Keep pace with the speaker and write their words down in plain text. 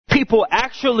people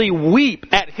actually weep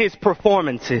at his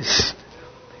performances.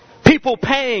 People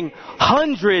paying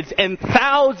hundreds and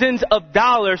thousands of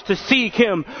dollars to see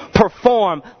him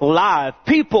perform live.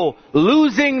 People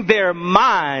losing their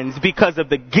minds because of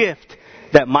the gift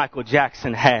that Michael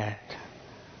Jackson had.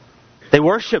 They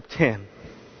worshiped him.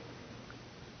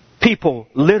 People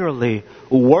literally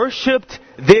worshiped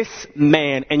this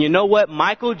man. And you know what?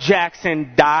 Michael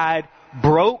Jackson died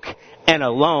broke and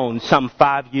alone some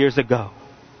 5 years ago.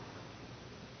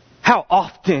 How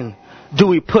often do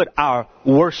we put our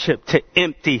worship to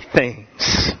empty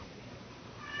things?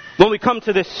 When we come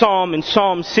to this psalm in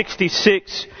Psalm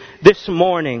 66 this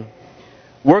morning,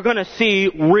 we're going to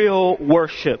see real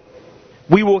worship.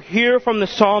 We will hear from the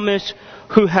psalmist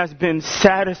who has been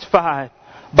satisfied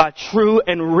by true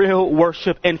and real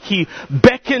worship, and he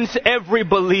beckons every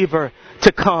believer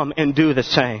to come and do the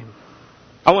same.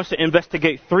 I want us to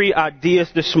investigate 3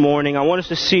 ideas this morning. I want us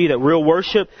to see that real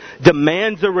worship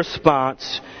demands a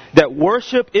response, that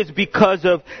worship is because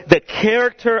of the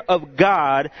character of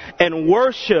God, and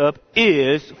worship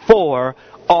is for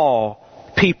all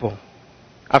people.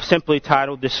 I've simply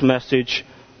titled this message,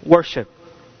 Worship.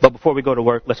 But before we go to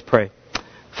work, let's pray.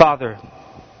 Father,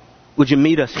 would you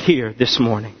meet us here this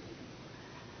morning?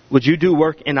 Would you do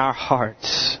work in our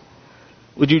hearts?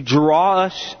 Would you draw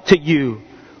us to you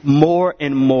more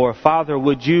and more? Father,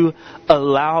 would you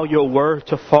allow your word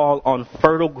to fall on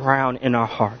fertile ground in our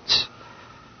hearts?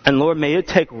 And Lord, may it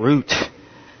take root,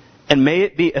 and may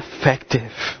it be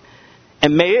effective,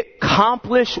 and may it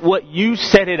accomplish what you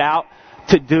set it out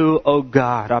to do, oh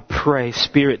God. I pray,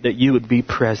 Spirit, that you would be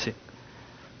present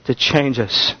to change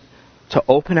us, to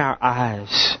open our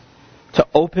eyes, to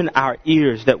open our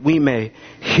ears that we may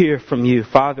hear from you.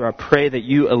 Father, I pray that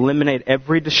you eliminate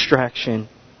every distraction.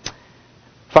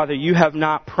 Father, you have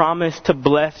not promised to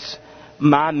bless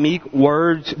my meek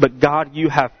words, but God, you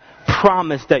have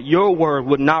promised that your word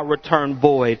would not return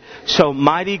void. So,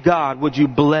 mighty God, would you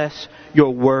bless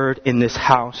your word in this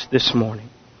house this morning?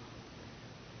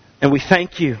 And we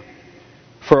thank you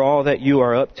for all that you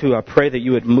are up to. I pray that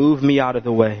you would move me out of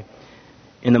the way.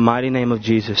 In the mighty name of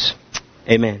Jesus,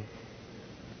 amen.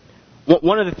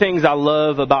 One of the things I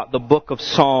love about the book of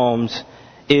Psalms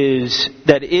is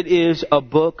that it is a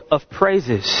book of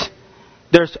praises.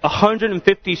 There's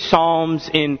 150 Psalms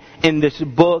in this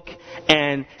book,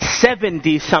 and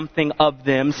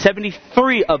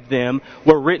 73 of them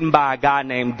were written by a guy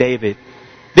named David.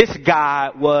 This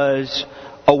guy was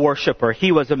a worshiper.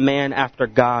 He was a man after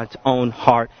God's own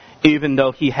heart, even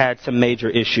though he had some major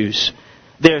issues.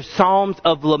 There's psalms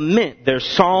of lament. There's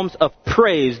psalms of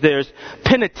praise. There's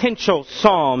penitential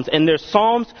psalms. And there's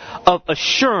psalms of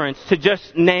assurance, to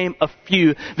just name a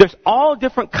few. There's all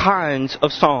different kinds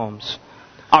of psalms.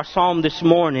 Our psalm this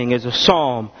morning is a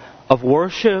psalm of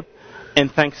worship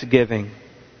and thanksgiving.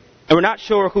 And we're not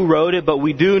sure who wrote it, but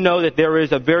we do know that there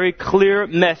is a very clear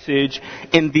message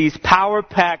in these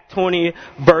power-packed 20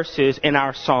 verses in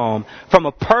our psalm. From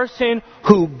a person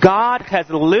who God has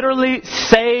literally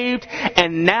saved,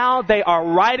 and now they are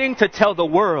writing to tell the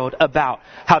world about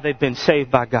how they've been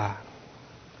saved by God.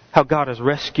 How God has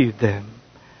rescued them.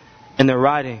 And they're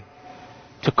writing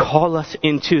to call us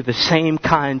into the same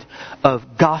kind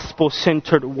of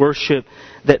gospel-centered worship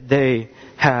that they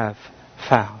have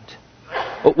found.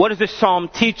 But what does this psalm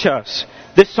teach us?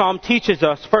 This psalm teaches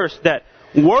us first that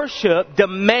worship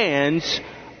demands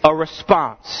a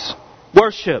response.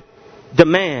 Worship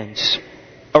demands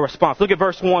a response. Look at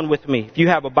verse 1 with me. If you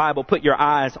have a Bible, put your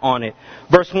eyes on it.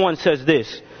 Verse 1 says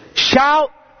this: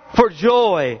 shout for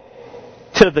joy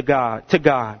to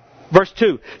God. Verse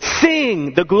 2,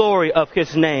 sing the glory of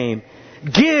his name.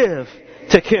 Give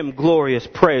to him glorious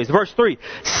praise. Verse 3,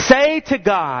 say to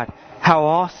God, how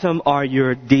awesome are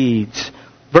your deeds.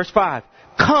 Verse 5,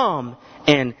 come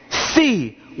and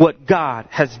see what God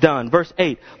has done. Verse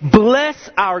 8, bless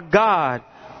our God,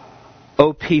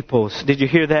 O peoples. Did you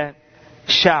hear that?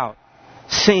 Shout,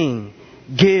 sing,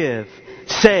 give,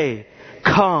 say,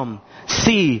 come,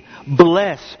 see,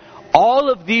 bless. All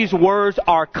of these words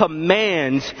are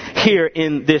commands here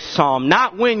in this psalm.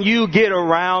 Not when you get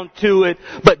around to it,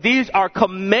 but these are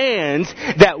commands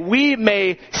that we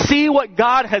may see what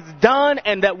God has done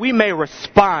and that we may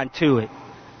respond to it.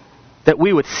 That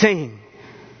we would sing,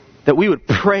 that we would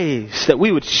praise, that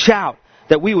we would shout,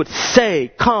 that we would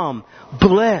say, come,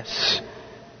 bless.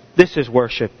 This is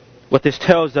worship. What this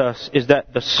tells us is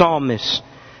that the psalmist,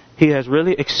 he has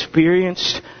really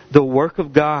experienced the work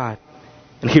of God,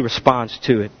 and he responds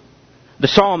to it. The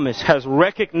psalmist has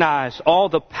recognized all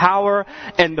the power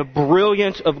and the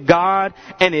brilliance of God,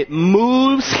 and it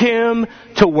moves him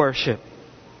to worship.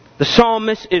 The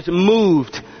psalmist is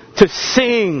moved to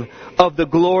sing of the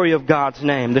glory of God's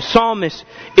name. The psalmist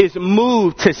is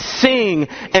moved to sing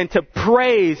and to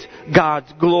praise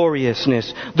God's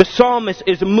gloriousness. The psalmist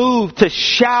is moved to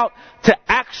shout, to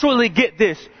actually, get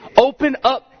this, open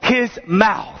up his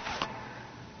mouth.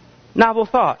 Novel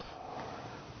thought.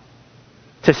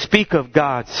 To speak of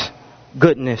God's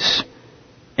goodness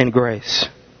and grace.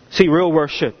 See, real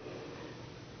worship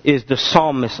is the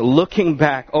psalmist looking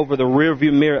back over the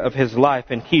rearview mirror of his life,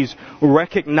 and he's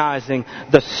recognizing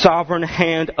the sovereign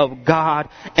hand of God,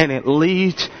 and it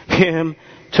leads him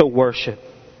to worship.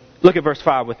 Look at verse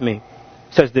 5 with me.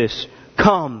 It says this,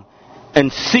 "Come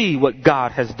and see what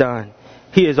God has done.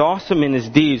 He is awesome in his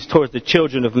deeds towards the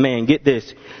children of man." Get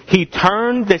this. "He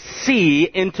turned the sea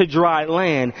into dry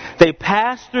land. They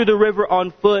passed through the river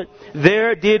on foot.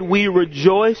 There did we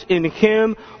rejoice in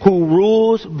him who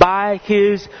rules by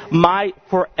his might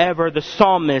forever." The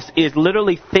psalmist is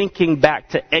literally thinking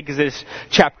back to Exodus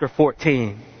chapter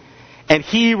 14. And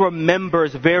he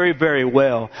remembers very, very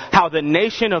well how the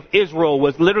nation of Israel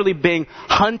was literally being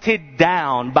hunted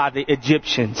down by the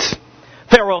Egyptians.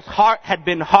 Pharaoh's heart had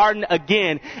been hardened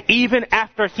again, even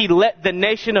after he let the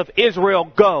nation of Israel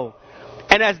go.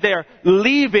 And as they're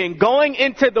leaving, going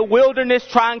into the wilderness,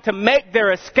 trying to make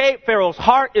their escape, Pharaoh's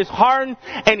heart is hardened,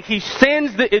 and he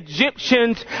sends the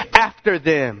Egyptians after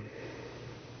them.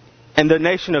 And the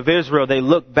nation of Israel, they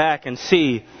look back and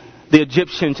see the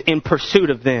Egyptians in pursuit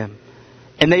of them.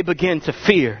 And they begin to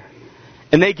fear.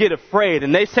 And they get afraid,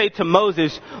 and they say to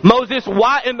Moses, "Moses,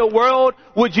 why in the world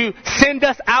would you send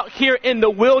us out here in the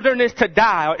wilderness to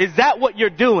die? Or is that what you're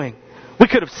doing? We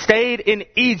could have stayed in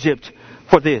Egypt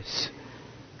for this."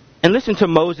 And listen to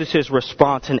Moses'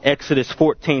 response in Exodus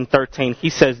 14:13. He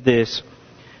says this,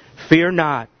 "Fear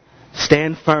not,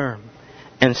 stand firm,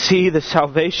 and see the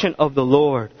salvation of the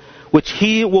Lord, which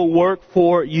he will work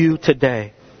for you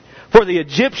today. For the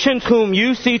Egyptians whom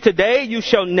you see today, you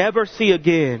shall never see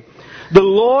again. The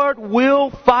Lord will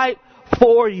fight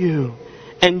for you,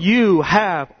 and you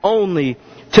have only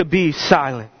to be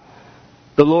silent."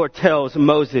 The Lord tells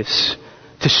Moses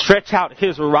to stretch out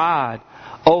his rod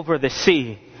over the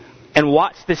sea and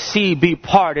watch the sea be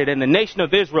parted. And the nation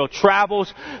of Israel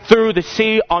travels through the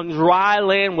sea on dry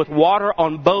land with water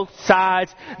on both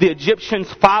sides. The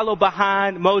Egyptians follow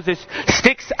behind. Moses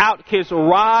sticks out his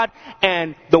rod,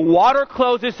 and the water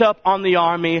closes up on the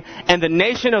army. And the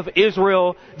nation of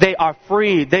Israel, they are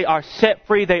freed. They are set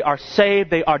free. They are saved.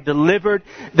 They are delivered.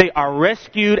 They are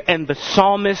rescued. And the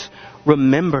psalmist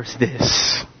remembers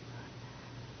this.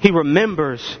 He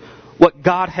remembers what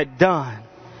God had done.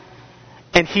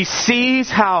 And he sees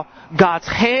how God's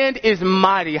hand is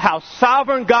mighty, how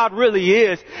sovereign God really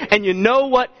is. And you know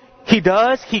what he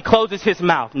does? He closes his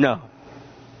mouth. No.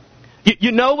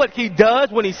 You know what he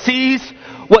does when he sees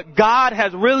what God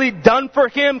has really done for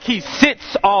him? He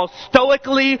sits all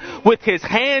stoically with his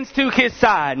hands to his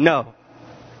side. No.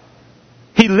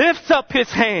 He lifts up his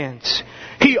hands.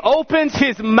 He opens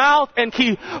his mouth and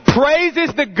he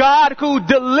praises the God who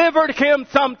delivered him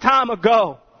some time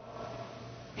ago.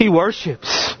 He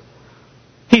worships.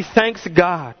 He thanks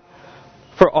God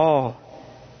for all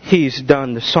he's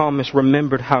done. The psalmist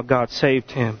remembered how God saved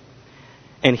him,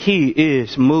 and he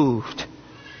is moved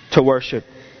to worship.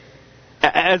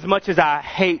 As much as I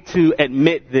hate to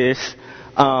admit this,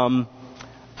 I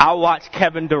watched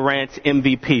Kevin Durant's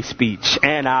MVP speech,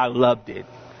 and I loved it.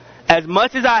 As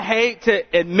much as I hate to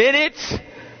admit it,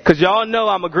 because y'all know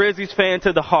I'm a Grizzlies fan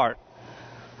to the heart.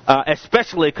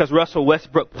 Especially because Russell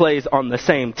Westbrook plays on the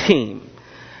same team.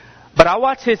 But I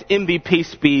watched his MVP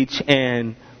speech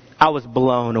and I was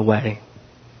blown away.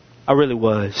 I really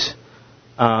was.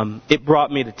 It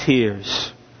brought me to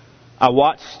tears. I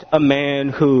watched a man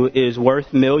who is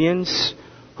worth millions,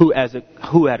 who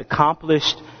had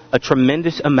accomplished a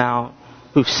tremendous amount,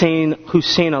 who's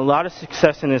seen a lot of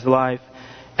success in his life.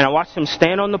 And I watched him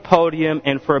stand on the podium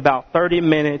and for about 30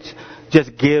 minutes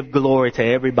just give glory to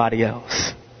everybody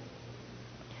else.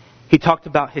 He talked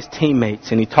about his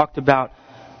teammates, and he talked about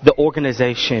the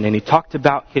organization, and he talked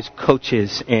about his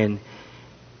coaches, and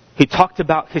he talked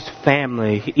about his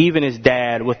family, even his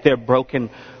dad, with their broken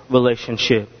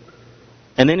relationship.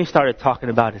 And then he started talking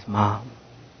about his mom.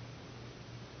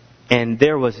 And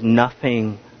there was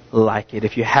nothing like it.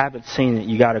 If you haven't seen it,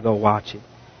 you got to go watch it.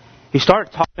 He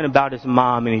started talking about his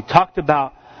mom, and he talked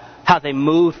about how they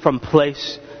moved from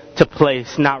place to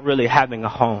place, not really having a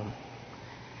home.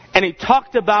 And he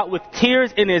talked about, with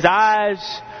tears in his eyes,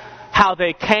 how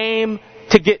they came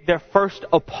to get their first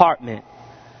apartment.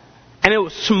 And it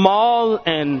was a small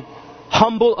and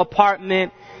humble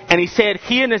apartment. And he said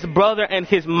he and his brother and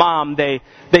his mom, they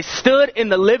stood in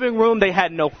the living room. They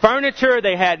had no furniture.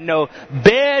 They had no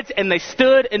beds. And they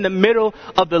stood in the middle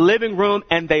of the living room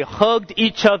and they hugged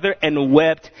each other and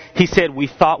wept. He said, we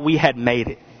thought we had made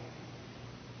it.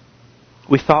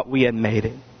 We thought we had made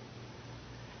it.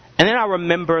 And then I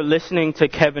remember listening to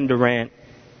Kevin Durant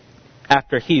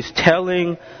after he's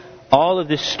telling all of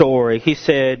this story. He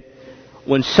said,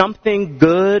 when something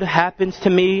good happens to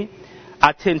me,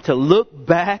 I tend to look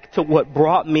back to what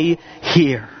brought me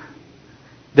here.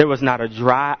 There was not a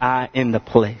dry eye in the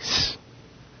place.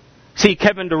 See,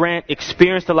 Kevin Durant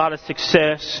experienced a lot of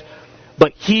success,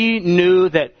 but he knew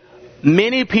that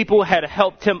many people had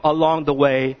helped him along the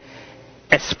way,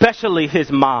 especially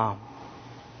his mom.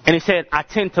 And he said, I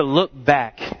tend to look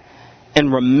back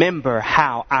and remember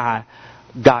how I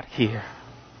got here.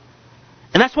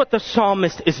 And that's what the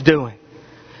psalmist is doing.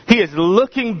 He is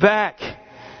looking back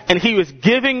and he was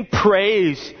giving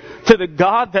praise to the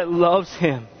God that loves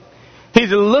him.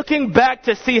 He's looking back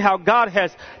to see how God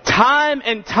has time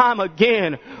and time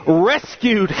again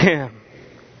rescued him.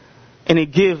 And he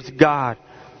gives God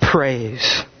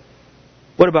praise.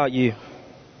 What about you?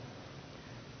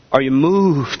 Are you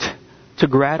moved to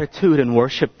gratitude and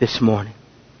worship this morning?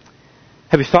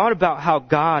 Have you thought about how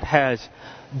God has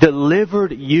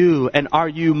delivered you? And are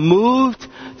you moved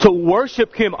to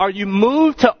worship him? Are you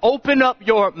moved to open up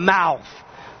your mouth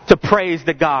to praise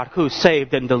the God who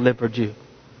saved and delivered you?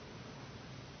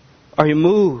 Are you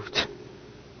moved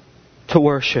to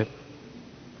worship?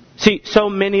 See, so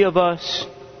many of us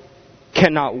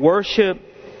cannot worship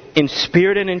in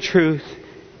spirit and in truth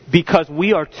because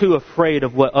we are too afraid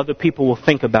of what other people will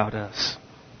think about us.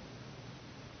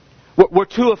 We're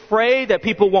too afraid that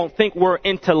people won't think we're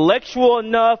intellectual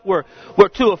enough. We're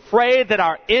too afraid that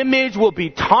our image will be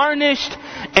tarnished.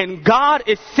 And God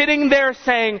is sitting there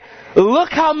saying, look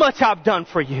how much I've done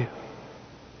for you.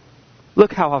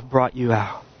 Look how I've brought you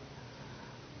out.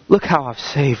 Look how I've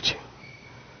saved you.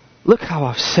 Look how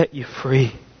I've set you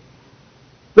free.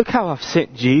 Look how I've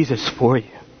sent Jesus for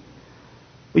you.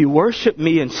 Will you worship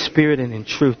me in spirit and in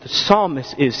truth? The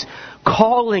psalmist is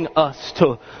calling us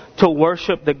to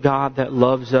worship the God that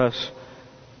loves us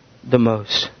the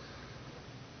most.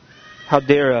 How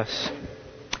dare us,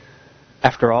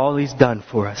 after all he's done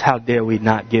for us, how dare we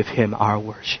not give him our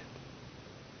worship?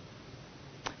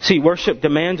 See, worship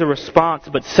demands a response,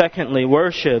 but secondly,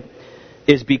 worship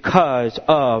is because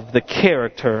of the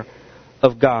character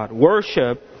of God.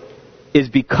 Worship is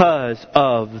because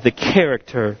of the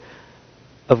character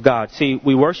of God. See,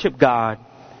 we worship God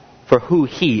for who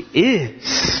he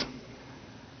is,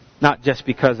 not just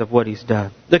because of what he's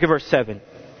done. Look at verse 7.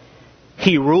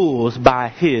 He rules by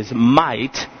his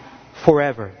might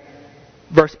forever.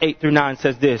 Verse 8 through 9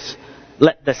 says this,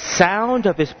 let the sound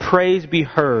of his praise be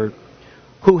heard,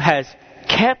 who has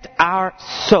kept our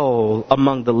soul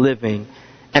among the living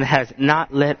and has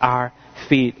not let our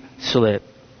feet slip.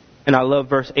 And I love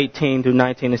verse 18 through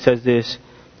 19. It says this,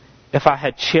 if I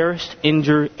had cherished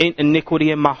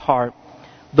iniquity in my heart,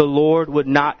 the Lord would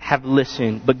not have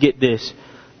listened. But get this,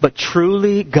 but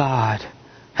truly God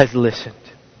has listened.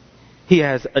 He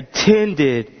has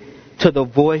attended to the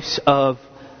voice of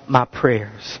my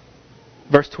prayers.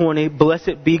 Verse 20,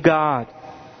 blessed be God,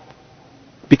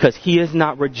 because he has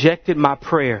not rejected my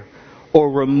prayer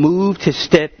or removed his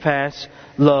steadfast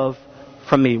love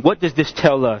from me. What does this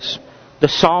tell us? The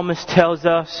psalmist tells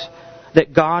us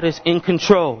that God is in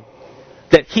control,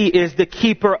 that he is the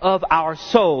keeper of our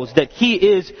souls, that he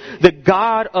is the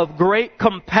God of great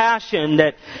compassion,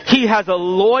 that he has a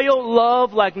loyal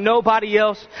love like nobody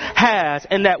else has,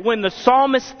 and that when the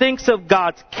psalmist thinks of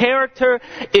God's character,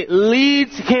 it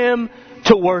leads him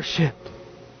to worship.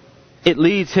 It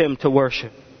leads him to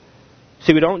worship.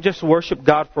 See, we don't just worship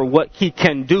God for what he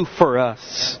can do for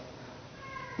us.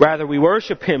 Rather, we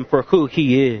worship him for who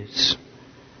he is.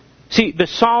 See, the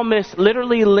psalmist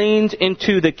literally leans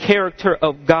into the character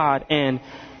of God and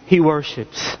he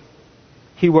worships.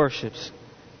 He worships.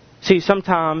 See,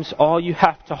 sometimes all you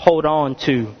have to hold on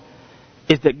to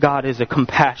is that God is a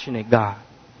compassionate God.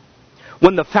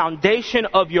 When the foundation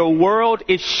of your world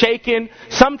is shaken,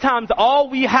 sometimes all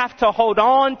we have to hold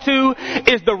on to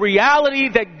is the reality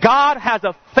that God has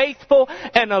a faithful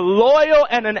and a loyal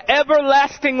and an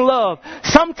everlasting love.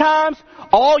 Sometimes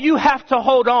all you have to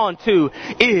hold on to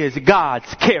is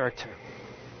God's character.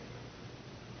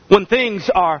 When things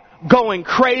are going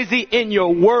crazy in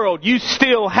your world, you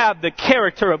still have the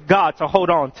character of God to hold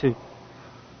on to.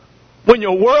 When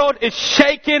your world is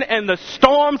shaken and the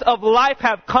storms of life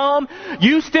have come,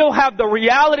 you still have the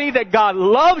reality that God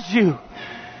loves you,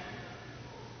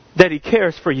 that he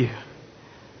cares for you.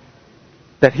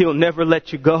 that He'll never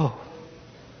let you go,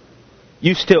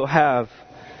 you still have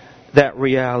that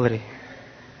reality.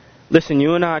 Listen,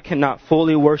 you and I cannot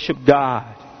fully worship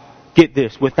God, get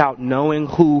this, without knowing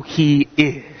who He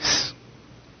is.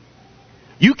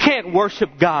 You can't worship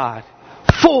God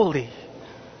fully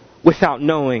without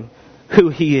knowing who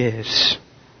He is.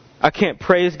 I can't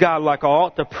praise God like I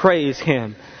ought to praise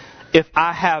Him if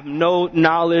I have no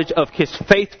knowledge of His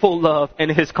faithful love and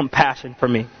His compassion for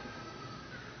me.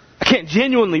 I can't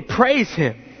genuinely praise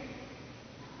Him.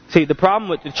 See, the problem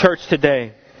with the church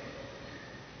today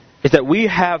is that we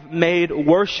have made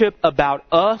worship about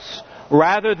us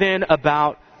rather than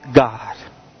about God.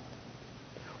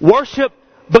 Worship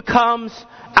becomes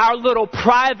our little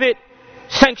private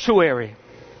sanctuary.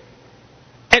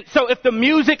 And so if the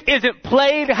music isn't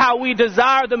played how we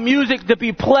desire the music to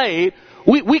be played,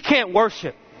 we can't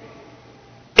worship.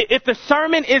 If the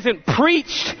sermon isn't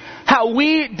preached how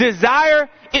we desire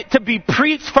it to be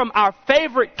preached from our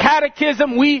favorite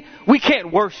catechism, we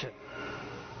can't worship.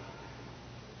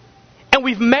 And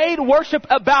we've made worship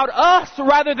about us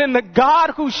rather than the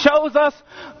God who shows us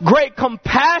great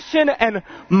compassion and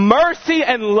mercy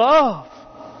and love.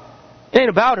 It ain't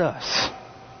about us.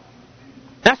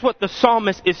 That's what the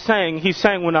psalmist is saying. He's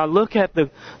saying, when I look at the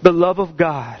love of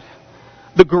God,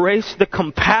 the grace, the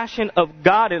compassion of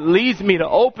God, it leads me to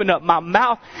open up my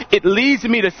mouth. It leads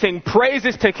me to sing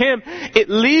praises to Him. It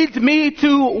leads me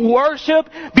to worship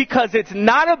because it's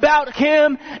not about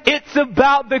Him. It's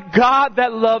about the God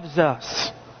that loves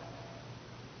us.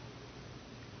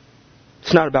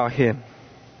 It's not about Him.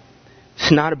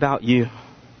 It's not about you.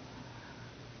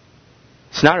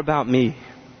 It's not about me.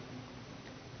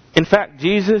 In fact,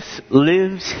 Jesus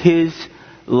lives His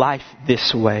life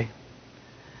this way.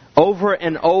 Over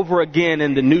and over again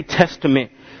in the New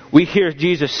Testament, we hear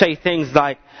Jesus say things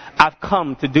like, I've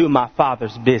come to do my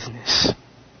Father's business.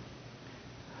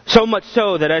 So much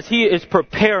so that as He is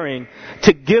preparing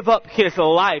to give up His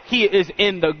life, He is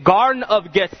in the Garden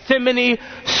of Gethsemane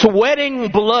sweating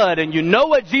blood. And you know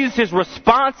what Jesus'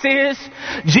 response is?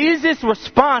 Jesus'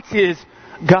 response is,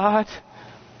 God,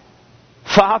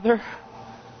 Father,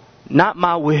 not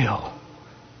my will,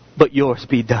 but yours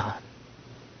be done.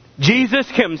 Jesus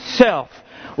Himself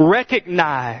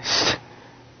recognized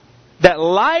that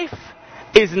life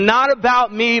is not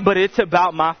about me, but it's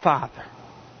about my Father.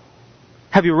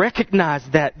 Have you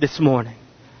recognized that this morning?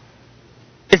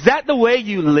 Is that the way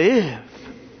you live?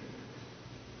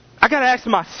 I got to ask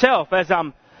myself as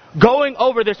I'm going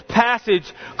over this passage,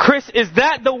 Chris, is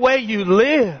that the way you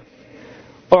live?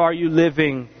 Or are you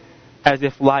living as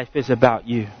if life is about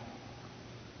you?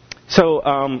 So,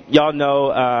 y'all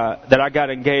know that I got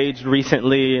engaged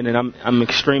recently, and I'm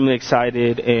extremely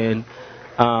excited. And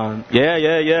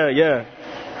yeah.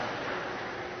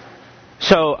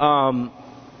 So,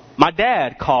 my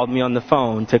dad called me on the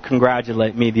phone to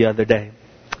congratulate me the other day,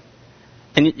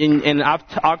 and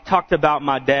I've talked about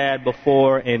my dad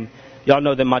before, and y'all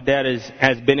know that my dad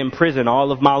has been in prison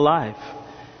all of my life,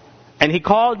 and he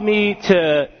called me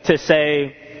to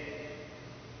say,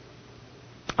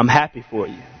 I'm happy for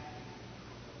you.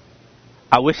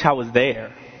 I wish I was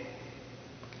there.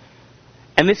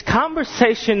 And this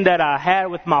conversation that I had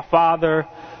with my father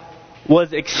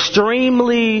was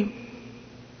extremely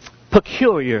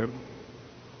peculiar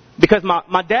because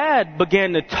my dad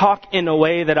began to talk in a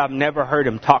way that I've never heard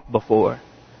him talk before.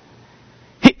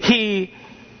 He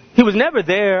was never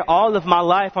there all of my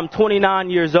life. I'm 29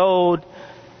 years old,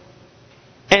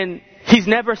 and he's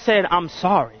never said, I'm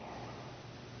sorry.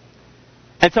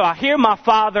 And so I hear my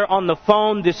father on the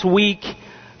phone this week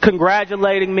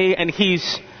congratulating me, and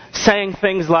he's saying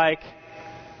things like,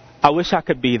 I wish I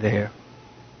could be there.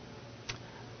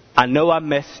 I know I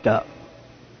messed up.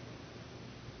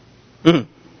 And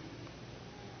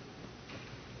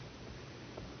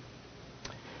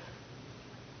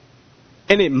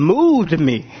it moved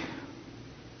me.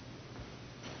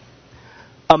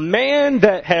 A man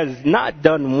that has not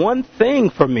done one thing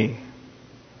for me.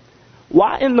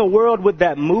 Why in the world would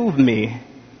that move me?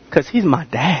 Because he's my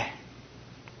dad.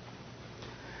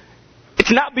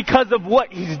 It's not because of what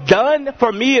he's done for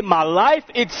me in my life.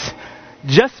 It's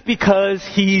just because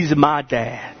he's my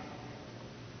dad.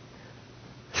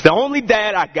 It's the only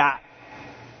dad I got.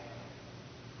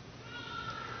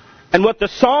 And what the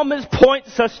psalmist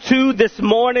points us to this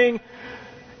morning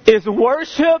is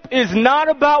worship is not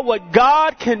about what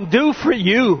God can do for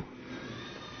you.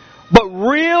 But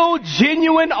real,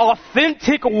 genuine,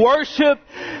 authentic worship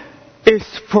is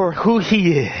for who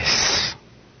He is.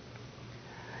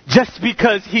 Just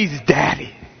because He's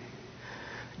Daddy.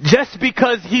 Just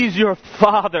because He's your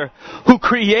Father who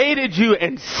created you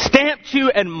and stamped you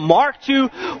and marked you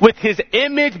with His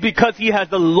image, because He has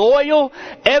a loyal,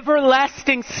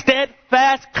 everlasting,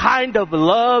 steadfast kind of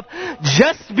love,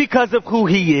 just because of who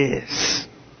He is,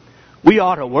 we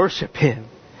ought to worship Him.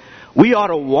 We ought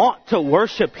to want to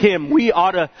worship Him. We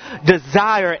ought to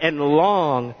desire and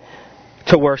long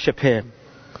to worship Him.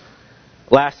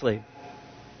 Lastly,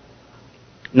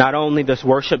 not only does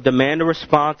worship demand a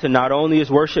response, and not only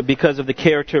is worship because of the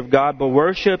character of God, but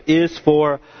worship is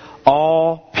for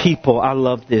all people. I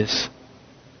love this.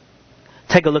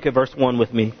 Take a look at verse 1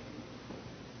 with me.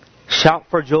 Shout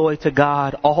for joy to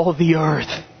God, all the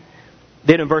earth.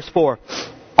 Then in verse 4,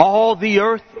 all the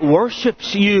earth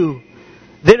worships you.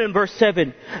 Then in verse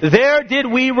 7, there did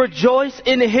we rejoice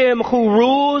in Him who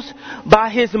rules by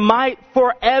His might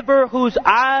forever, whose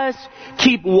eyes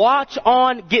keep watch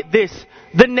on, get this,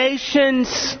 the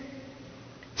nations.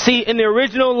 See, in the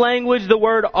original language, the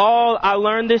word all, I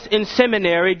learned this in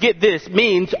seminary, get this,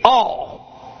 means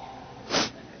all.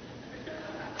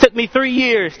 Took me 3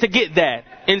 years to get that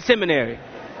in seminary.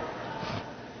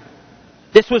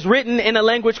 This was written in a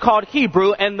language called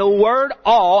Hebrew, and the word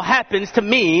all happens to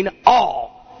mean all.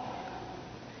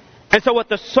 And so what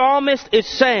the psalmist is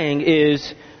saying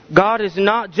is, God is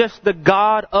not just the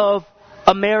God of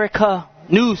America,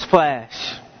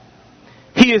 newsflash.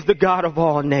 He is the God of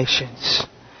all nations.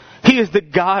 He is the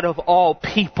God of all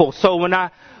people. So when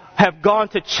I have gone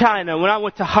to China, when I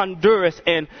went to Honduras,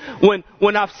 and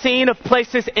when I've seen of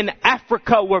places in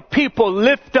Africa where people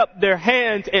lift up their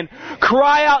hands and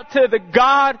cry out to the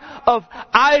God of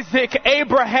Isaac,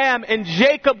 Abraham, and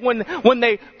Jacob, when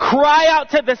they cry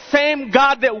out to the same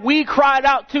God that we cried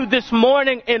out to this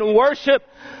morning in worship,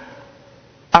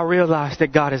 I realized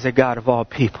that God is a God of all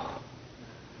people.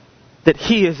 That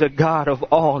He is a God of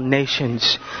all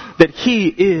nations. That He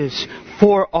is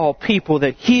for all people.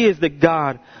 That He is the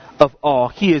God of all.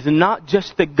 He is not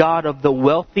just the God of the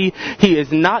wealthy. He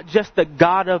is not just the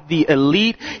God of the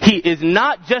elite. He is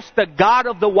not just the God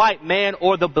of the white man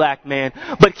or the black man.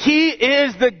 But He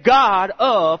is the God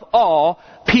of all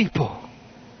people.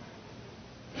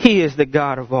 He is the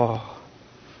God of all.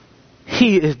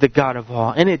 He is the God of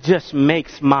all. And it just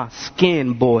makes my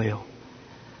skin boil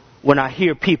when I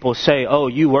hear people say, oh,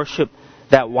 you worship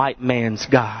that white man's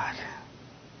God.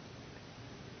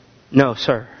 No,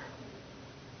 sir.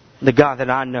 The God that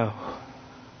I know,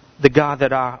 the God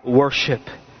that I worship,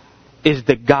 is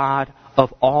the God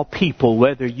of all people,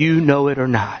 whether you know it or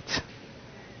not.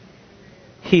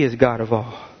 He is God of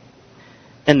all.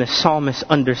 And the psalmist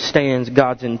understands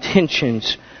God's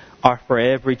intentions are for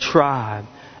every tribe,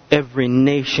 every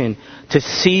nation, to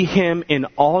see Him in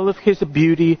all of His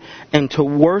beauty and to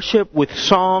worship with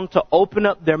song, to open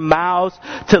up their mouths,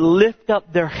 to lift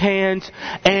up their hands,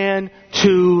 and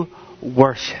to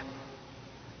worship.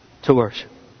 To worship.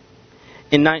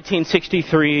 In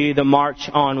 1963, the March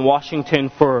on Washington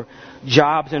for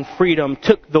Jobs and Freedom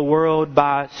took the world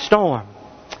by storm.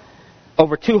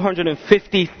 Over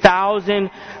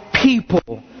 250,000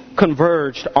 people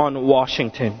converged on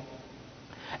Washington.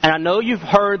 And I know you've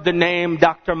heard the name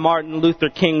Dr. Martin Luther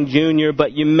King Jr.,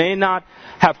 but you may not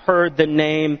have heard the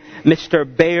name Mr.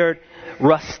 Bayard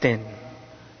Rustin.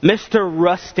 Mr.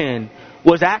 Rustin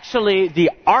was actually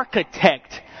the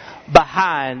architect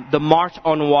behind the March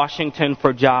on Washington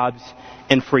for Jobs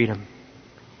and Freedom.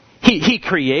 He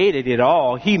created it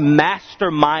all. He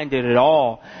masterminded it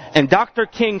all. And Dr.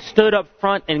 King stood up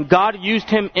front and God used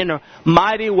him in a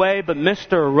mighty way, but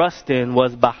Mr. Rustin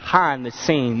was behind the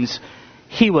scenes.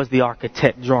 He was the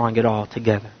architect drawing it all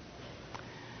together.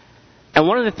 And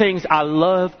one of the things I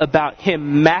love about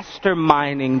him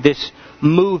masterminding this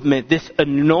movement, this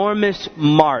enormous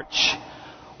march,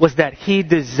 was that he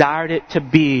desired it to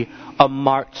be a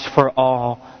march for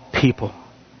all people.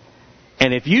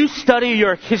 And if you study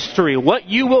your history, what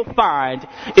you will find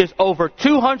is over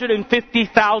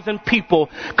 250,000 people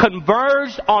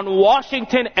converged on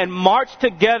Washington and marched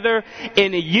together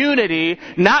in unity.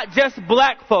 Not just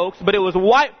black folks, but it was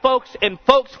white folks and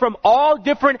folks from all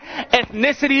different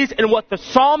ethnicities. And what the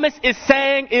psalmist is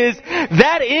saying is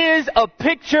that is a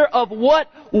picture of what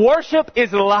worship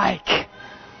is like.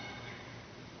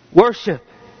 Worship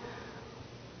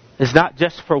is not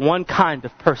just for one kind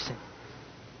of person.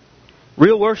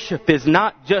 Real worship is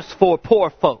not just for poor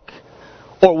folk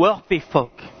or wealthy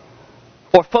folk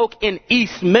or folk in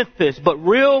East Memphis, but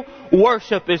real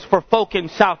worship is for folk in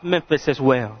South Memphis as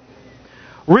well.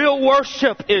 Real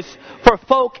worship is for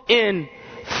folk in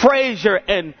Fraser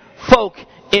and folk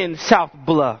in South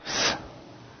Bluffs.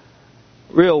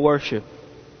 Real worship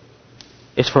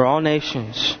is for all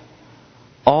nations,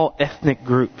 all ethnic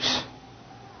groups,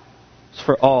 it's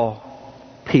for all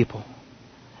people.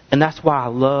 And that's why I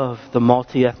love the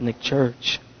multi-ethnic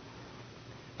church.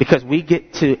 Because we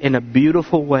get to, in a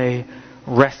beautiful way,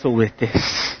 wrestle with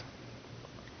this.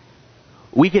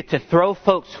 We get to throw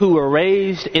folks who were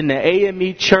raised in the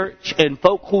AME church and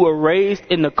folk who were raised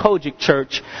in the Kojic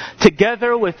church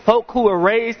together with folk who were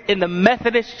raised in the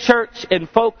Methodist church and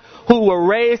folk who were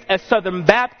raised as Southern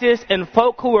Baptists and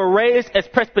folk who were raised as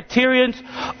Presbyterians,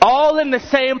 all in the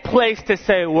same place to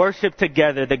say, worship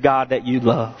together the God that you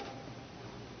love.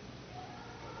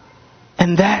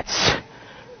 And that's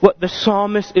what the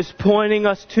psalmist is pointing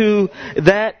us to.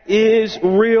 That is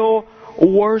real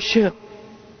worship.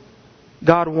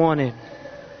 God wanted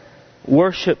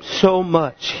worship so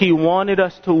much. He wanted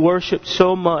us to worship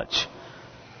so much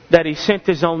that He sent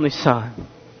His only Son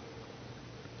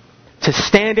to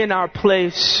stand in our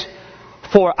place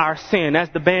for our sin. As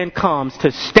the band comes,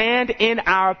 to stand in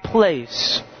our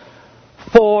place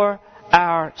for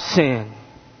our sin.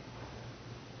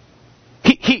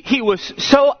 He was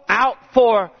so out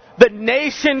for the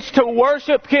nations to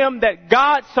worship Him that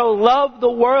God so loved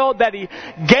the world that He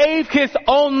gave His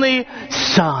only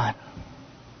Son.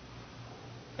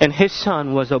 And His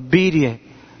Son was obedient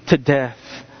to death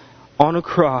on a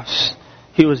cross.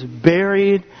 He was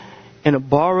buried in a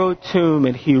borrowed tomb,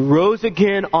 and He rose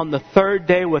again on the third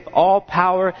day with all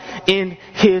power in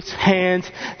His hands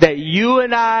that you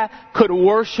and I could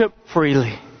worship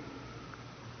freely.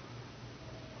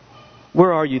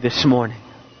 Where are you this morning?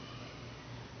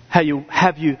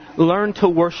 Have you learned to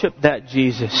worship that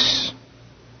Jesus?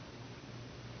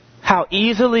 How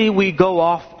easily we go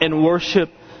off and worship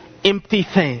empty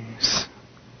things.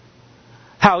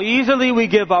 How easily we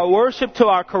give our worship to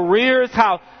our careers.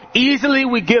 How easily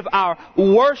we give our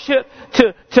worship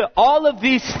to all of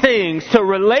these things, to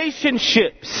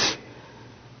relationships.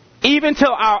 Even to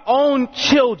our own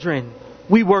children,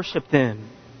 we worship them.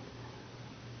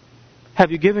 Have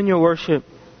you given your worship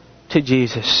to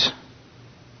Jesus?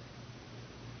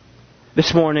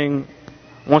 This morning,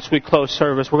 once we close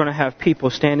service, we're going to have people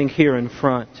standing here in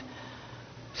front.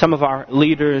 Some of our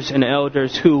leaders and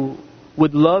elders who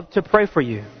would love to pray for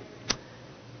you.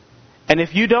 And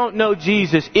if you don't know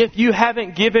Jesus, if you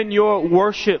haven't given your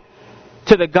worship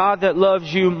to the God that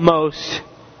loves you most,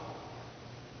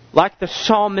 like the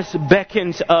psalmist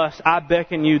beckons us, I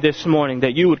beckon you this morning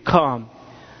that you would come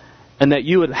and that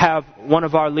you would have one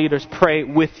of our leaders pray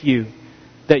with you,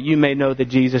 that you may know the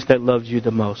Jesus that loves you the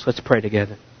most. Let's pray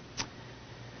together.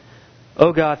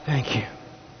 Oh God, thank you.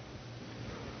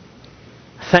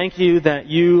 Thank you that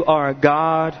you are a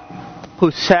God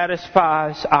who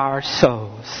satisfies our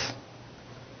souls.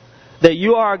 That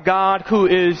you are a God who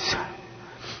is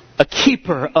a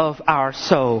keeper of our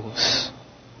souls.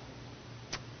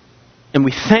 And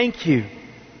we thank you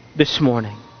this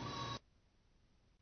morning